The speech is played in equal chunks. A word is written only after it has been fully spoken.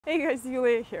Hey guys,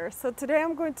 Yulia here. So today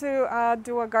I'm going to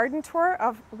do a garden tour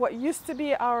of what used to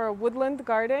be our woodland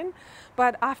garden,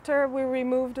 but after we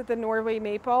removed the Norway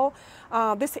maple,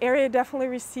 this area definitely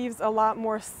receives a lot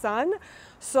more sun.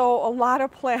 So a lot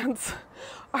of plants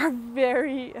are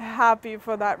very happy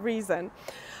for that reason.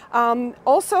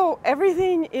 Also,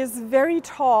 everything is very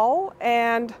tall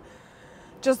and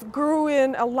just grew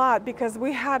in a lot because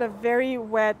we had a very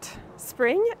wet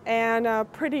spring and a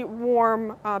pretty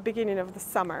warm beginning of the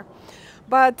summer.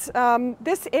 But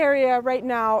this area right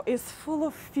now is full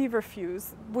of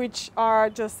feverfews, which are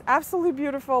just absolutely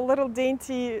beautiful, little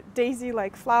dainty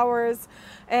daisy-like flowers.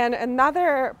 And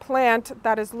another plant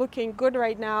that is looking good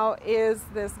right now is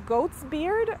this goat's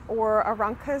beard, or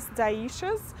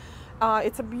Dioecious.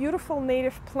 It's a beautiful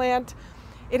native plant.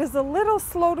 It is a little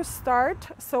slow to start,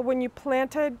 so when you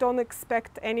plant it, don't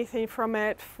expect anything from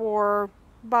it for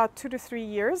about 2 to 3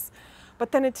 years.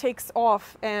 But then it takes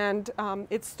off and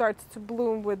it starts to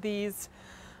bloom with these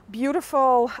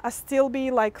beautiful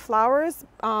astilbe-like flowers.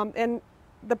 And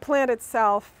the plant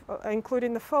itself,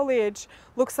 including the foliage,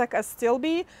 looks like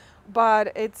astilbe,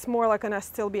 but it's more like an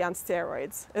astilbe on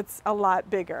steroids. It's a lot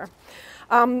bigger.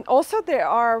 Also, there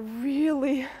are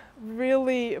really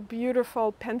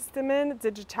beautiful Penstemon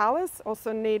digitalis,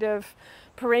 also native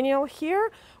perennial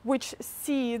here, which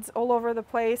seeds all over the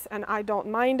place, and I don't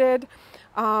mind it.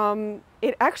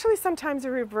 It actually sometimes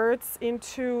reverts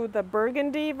into the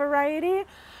burgundy variety,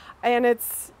 and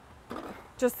it's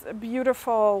just a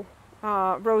beautiful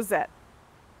rosette.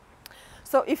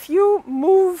 So if you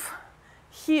move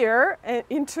here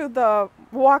into the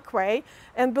walkway,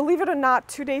 and believe it or not,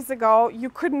 2 days ago you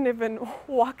couldn't even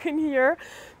walk in here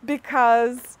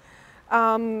because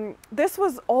this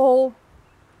was all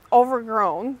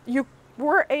overgrown. You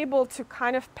were able to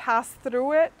kind of pass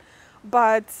through it,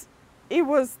 but it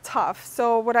was tough.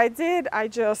 So what I did, I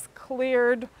just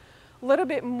cleared a little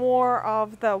bit more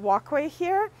of the walkway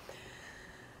here,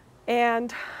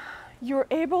 and you're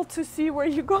able to see where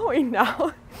you're going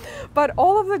now. But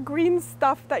all of the green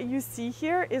stuff that you see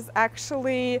here is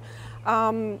actually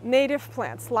native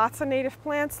plants. Lots of native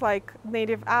plants like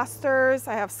native asters.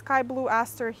 I have sky blue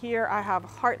aster here. I have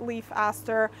heartleaf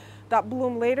aster that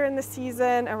bloom later in the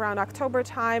season around October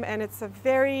time, and it's a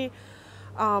very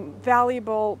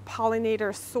valuable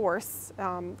pollinator source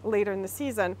later in the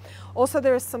season. Also,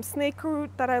 there's some snake root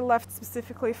that I left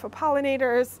specifically for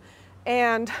pollinators,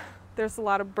 and there's a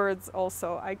lot of birds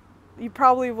also. You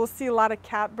probably will see a lot of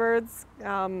catbirds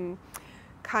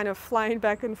kind of flying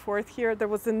back and forth here. There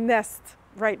was a nest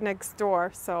right next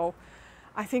door, so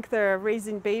I think they're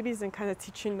raising babies and kind of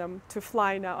teaching them to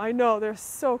fly now. I know, they're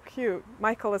so cute.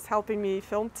 Michael is helping me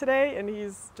film today, and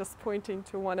he's just pointing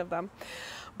to one of them.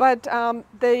 But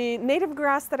the native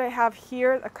grass that I have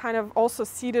here, kind of also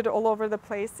seeded all over the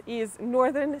place, is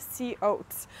northern sea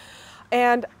oats.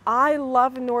 And I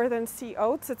love northern sea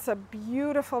oats. It's a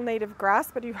beautiful native grass,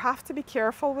 but you have to be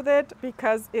careful with it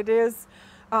because it is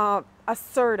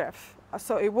assertive.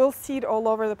 So it will seed all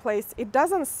over the place. It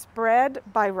doesn't spread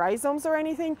by rhizomes or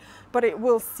anything, but it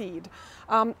will seed.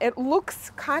 It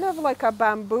looks kind of like a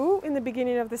bamboo in the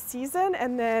beginning of the season,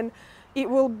 and then it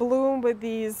will bloom with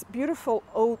these beautiful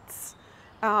oats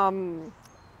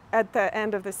at the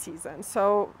end of the season.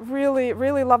 So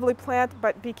really lovely plant,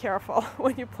 but be careful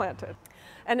when you plant it.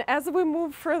 And as we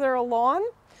move further along,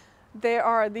 there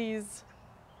are these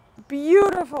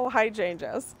beautiful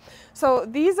hydrangeas. So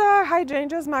these are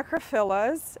Hydrangeas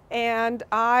macrophyllus, and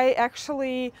I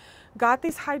actually got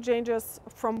these hydrangeas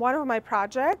from one of my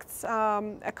projects.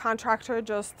 A contractor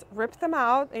just ripped them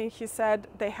out, and he said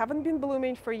they haven't been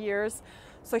blooming for years,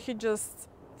 so he just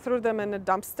threw them in a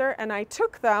dumpster, and I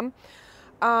took them.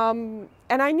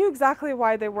 And I knew exactly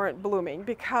why they weren't blooming,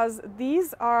 because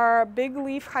these are big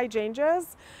leaf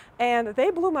hydrangeas and they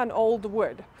bloom on old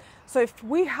wood. So if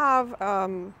we have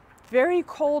very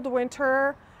cold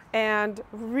winter and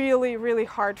really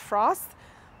hard frost,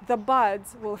 the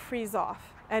buds will freeze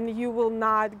off and you will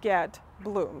not get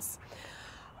blooms.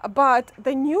 But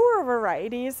the newer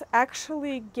varieties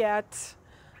actually get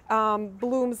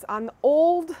blooms on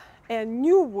old and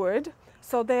new wood,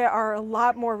 so they are a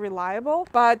lot more reliable.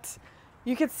 But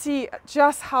you can see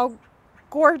just how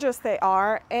gorgeous they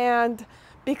are, and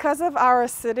because of our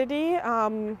acidity,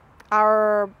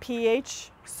 our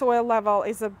pH soil level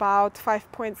is about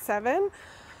 5.7.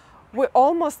 We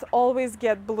almost always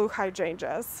get blue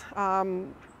hydrangeas.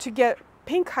 To get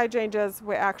pink hydrangeas,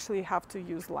 we actually have to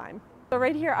use lime. So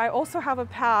right here, I also have a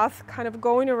path kind of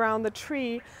going around the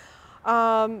tree.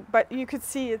 But you could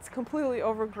see it's completely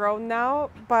overgrown now,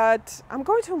 but I'm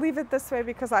going to leave it this way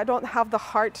because I don't have the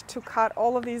heart to cut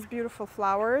all of these beautiful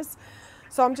flowers.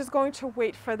 So I'm just going to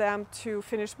wait for them to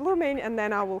finish blooming, and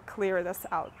then I will clear this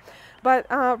out. But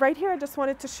right here, I just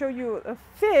wanted to show you a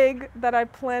fig that I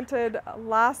planted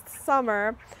last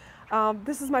summer.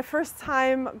 This is my first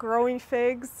time growing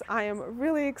figs. I am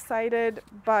really excited,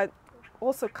 but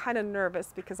also kind of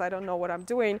nervous because I don't know what I'm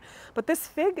doing. But this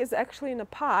fig is actually in a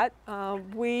pot.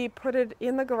 We put it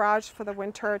in the garage for the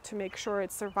winter to make sure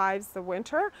it survives the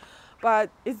winter, but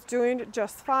it's doing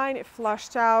just fine. It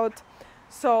flushed out.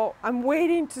 So I'm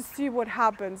waiting to see what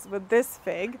happens with this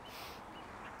fig.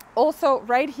 Also,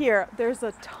 right here, there's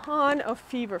a ton of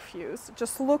feverfews.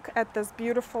 Just look at this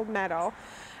beautiful meadow.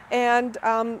 And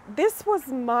this was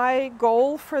my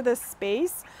goal for this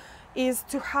space, is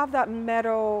to have that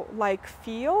meadow-like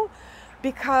feel,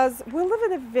 because we live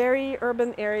in a very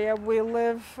urban area. We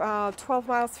live 12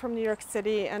 miles from New York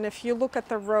City, and if you look at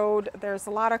the road, there's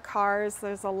a lot of cars,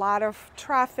 there's a lot of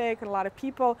traffic, and a lot of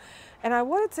people, and I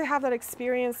wanted to have that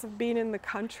experience of being in the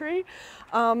country.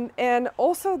 And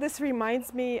also this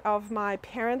reminds me of my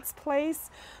parents' place.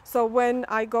 So when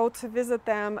I go to visit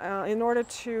them, in order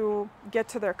to get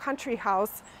to their country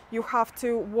house, you have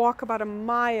to walk about a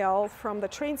mile from the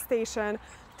train station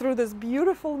through this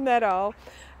beautiful meadow.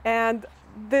 And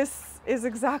this is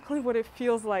exactly what it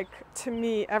feels like to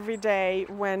me every day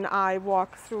when I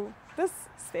walk through this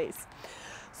space.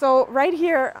 So right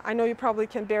here, I know you probably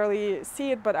can barely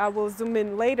see it, but I will zoom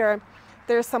in later.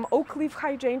 There's some oak leaf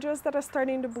hydrangeas that are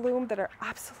starting to bloom that are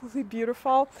absolutely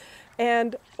beautiful.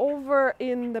 And over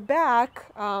in the back,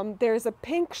 there's a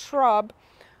pink shrub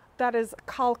that is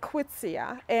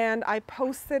Colquitzia. And I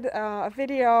posted a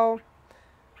video,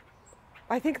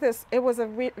 I think it was a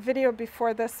video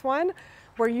before this one,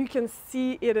 where you can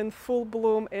see it in full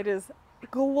bloom. It is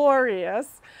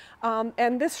glorious.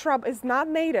 And this shrub is not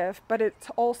native, but it's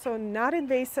also not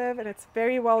invasive, and it's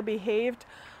very well behaved,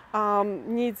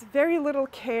 needs very little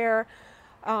care,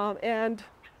 and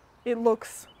it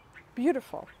looks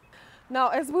beautiful. Now,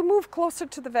 as we move closer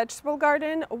to the vegetable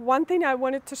garden, one thing I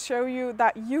wanted to show you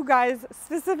that you guys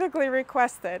specifically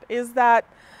requested is that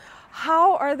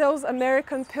how are those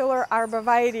American pillar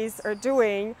arborvitaes are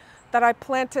doing that I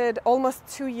planted almost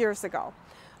 2 years ago.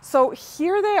 So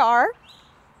here they are,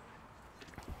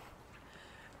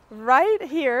 right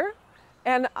here.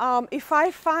 And if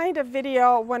I find a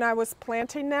video when I was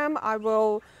planting them, I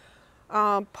will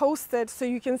post it so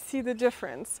you can see the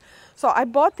difference. So I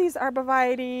bought these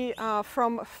Arborvitae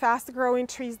from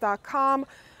fastgrowingtrees.com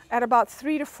at about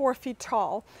 3 to 4 feet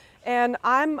tall. And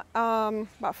I'm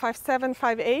about 5'7",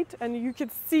 5'8", and you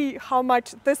can see how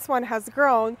much this one has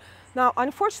grown. Now,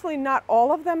 unfortunately, not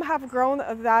all of them have grown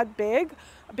that big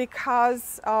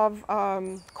because of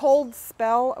cold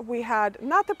spell we had,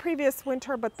 not the previous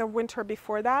winter, but the winter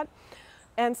before that.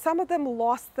 And some of them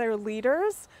lost their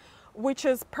leaders, which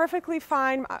is perfectly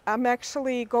fine. I'm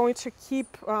actually going to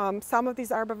keep some of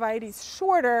these Arborvitaes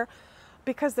shorter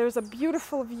because there's a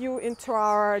beautiful view into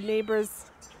our neighbors.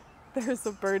 There's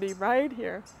a birdie right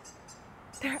here.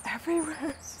 They're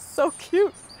everywhere, so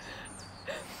cute.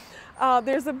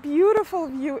 There's a beautiful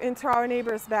view into our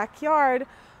neighbor's backyard.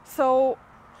 So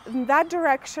in that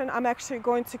direction, I'm actually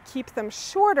going to keep them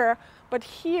shorter. But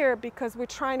here, because we're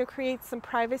trying to create some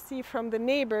privacy from the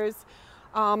neighbors,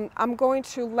 I'm going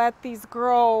to let these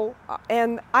grow.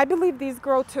 And I believe these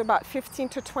grow to about 15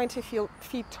 to 20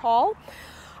 feet tall.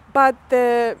 But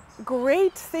the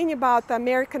great thing about the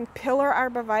American pillar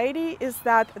arborvitae is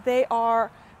that they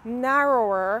are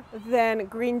narrower than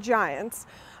green giants.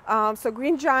 So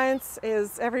green giants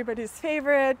is everybody's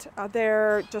favorite.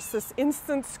 They're just this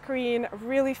instant screen,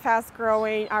 really fast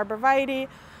growing arborvitae.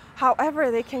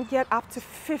 However, they can get up to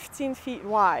 15 feet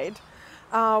wide,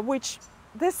 which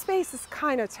this space is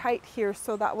kind of tight here,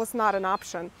 so that was not an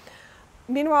option.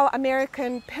 Meanwhile,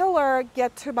 American pillar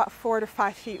get to about 4 to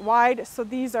 5 feet wide, so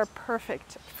these are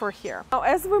perfect for here. Now,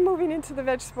 as we're moving into the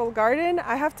vegetable garden,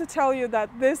 I have to tell you that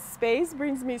this space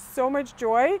brings me so much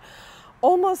joy,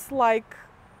 almost like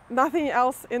nothing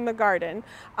else in the garden.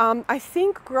 I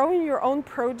think growing your own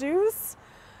produce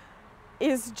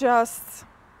is just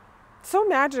so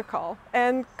magical,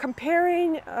 and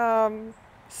comparing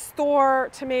store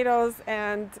tomatoes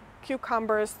and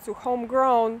cucumbers to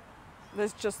homegrown,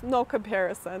 there's just no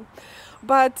comparison.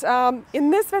 But in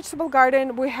this vegetable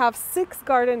garden, we have 6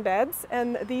 garden beds,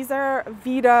 and these are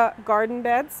Vita garden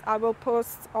beds. I will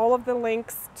post all of the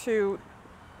links to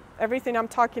everything I'm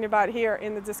talking about here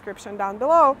in the description down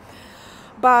below.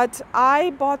 But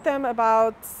I bought them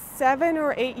about 7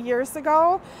 or 8 years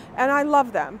ago, and I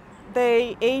love them.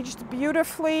 They aged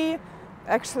beautifully.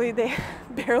 Actually, they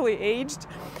barely aged.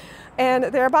 And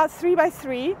they're about 3 by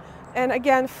 3. And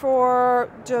again, for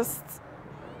just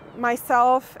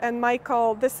myself and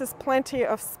Michael, this is plenty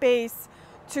of space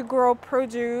to grow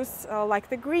produce like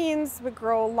the greens. We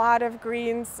grow a lot of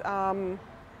greens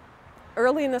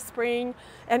early in the spring,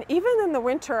 and even in the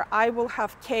winter I will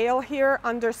have kale here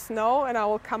under snow, and I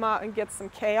will come out and get some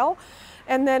kale.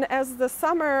 And then as the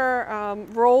summer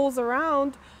rolls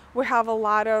around, we have a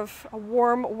lot of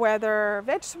warm weather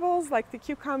vegetables like the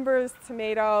cucumbers,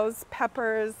 tomatoes,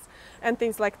 peppers, and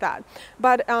things like that.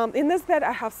 But in this bed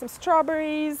I have some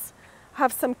strawberries,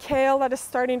 have some kale that is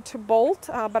starting to bolt,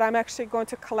 but I'm actually going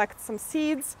to collect some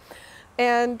seeds.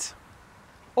 And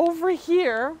over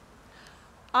here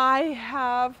I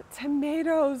have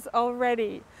tomatoes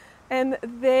already, and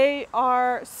they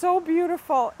are so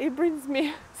beautiful. It brings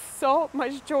me so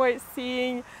much joy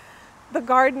seeing the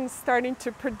garden starting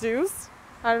to produce.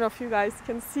 I don't know if you guys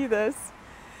can see this.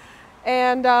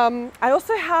 And I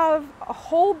also have a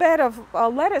whole bed of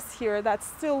lettuce here that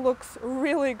still looks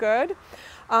really good.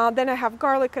 Then I have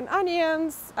garlic and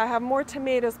onions. I have more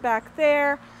tomatoes back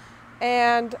there,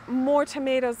 and more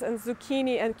tomatoes and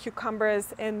zucchini and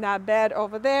cucumbers in that bed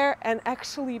over there, and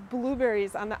actually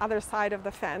blueberries on the other side of the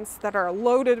fence that are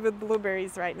loaded with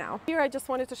blueberries right now. Here I just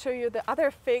wanted to show you the other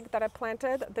fig that I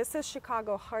planted. This is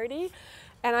Chicago Hardy,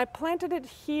 and I planted it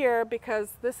here because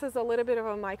this is a little bit of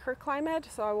a microclimate,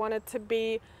 so I want it to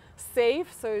be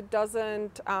safe so it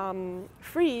doesn't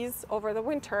freeze over the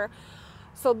winter.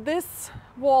 So this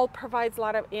wall provides a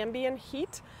lot of ambient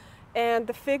heat, and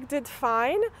the fig did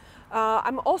fine.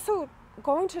 I'm also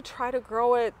going to try to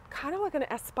grow it kind of like an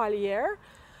espalier.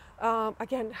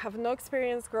 Again, have no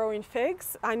experience growing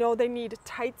figs. I know they need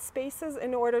tight spaces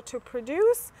in order to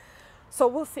produce, so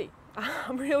we'll see.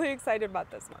 I'm really excited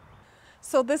about this one.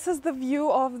 So this is the view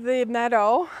of the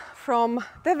meadow from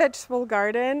the vegetable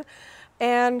garden,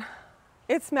 and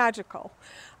it's magical.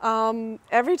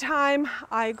 Every time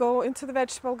I go into the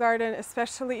vegetable garden,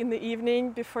 especially in the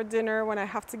evening before dinner when I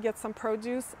have to get some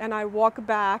produce, and I walk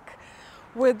back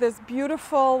with this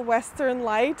beautiful western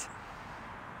light,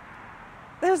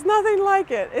 there's nothing like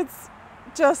it. It's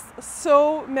just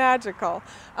so magical.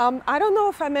 I don't know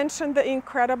if I mentioned the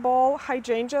incredible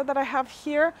hydrangea that I have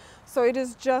here. So it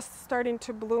is just starting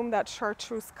to bloom. That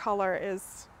chartreuse color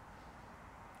is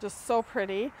just so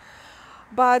pretty.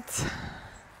 But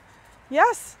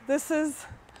yes, this is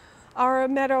our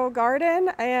meadow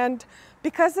garden, and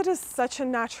because it is such a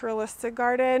naturalistic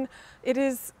garden, it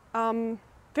is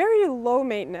very low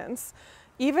maintenance.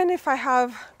 Even if I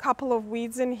have a couple of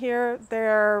weeds in here,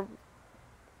 they're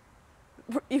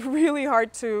really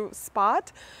hard to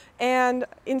spot. And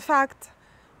in fact,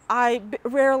 I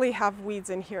rarely have weeds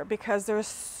in here because there's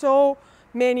so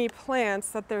many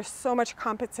plants that there's so much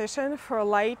competition for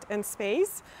light and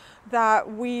space that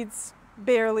weeds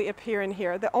barely appear in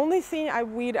here. The only thing I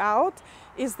weed out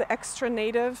is the extra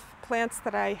native plants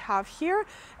that I have here,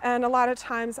 and a lot of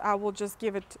times I will just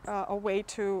give it away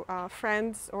to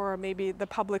friends or maybe the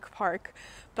public park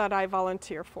that I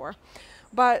volunteer for.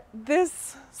 But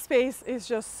this space is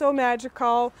just so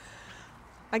magical.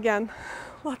 Again,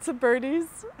 lots of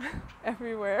birdies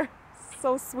everywhere,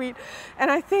 so sweet.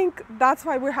 And I think that's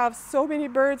why we have so many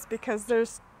birds, because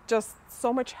there's just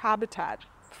so much habitat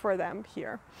for them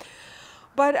here.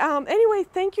 But anyway,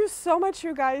 thank you so much,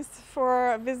 you guys,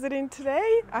 for visiting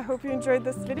today. I hope you enjoyed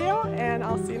this video, and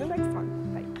I'll see you in the next one.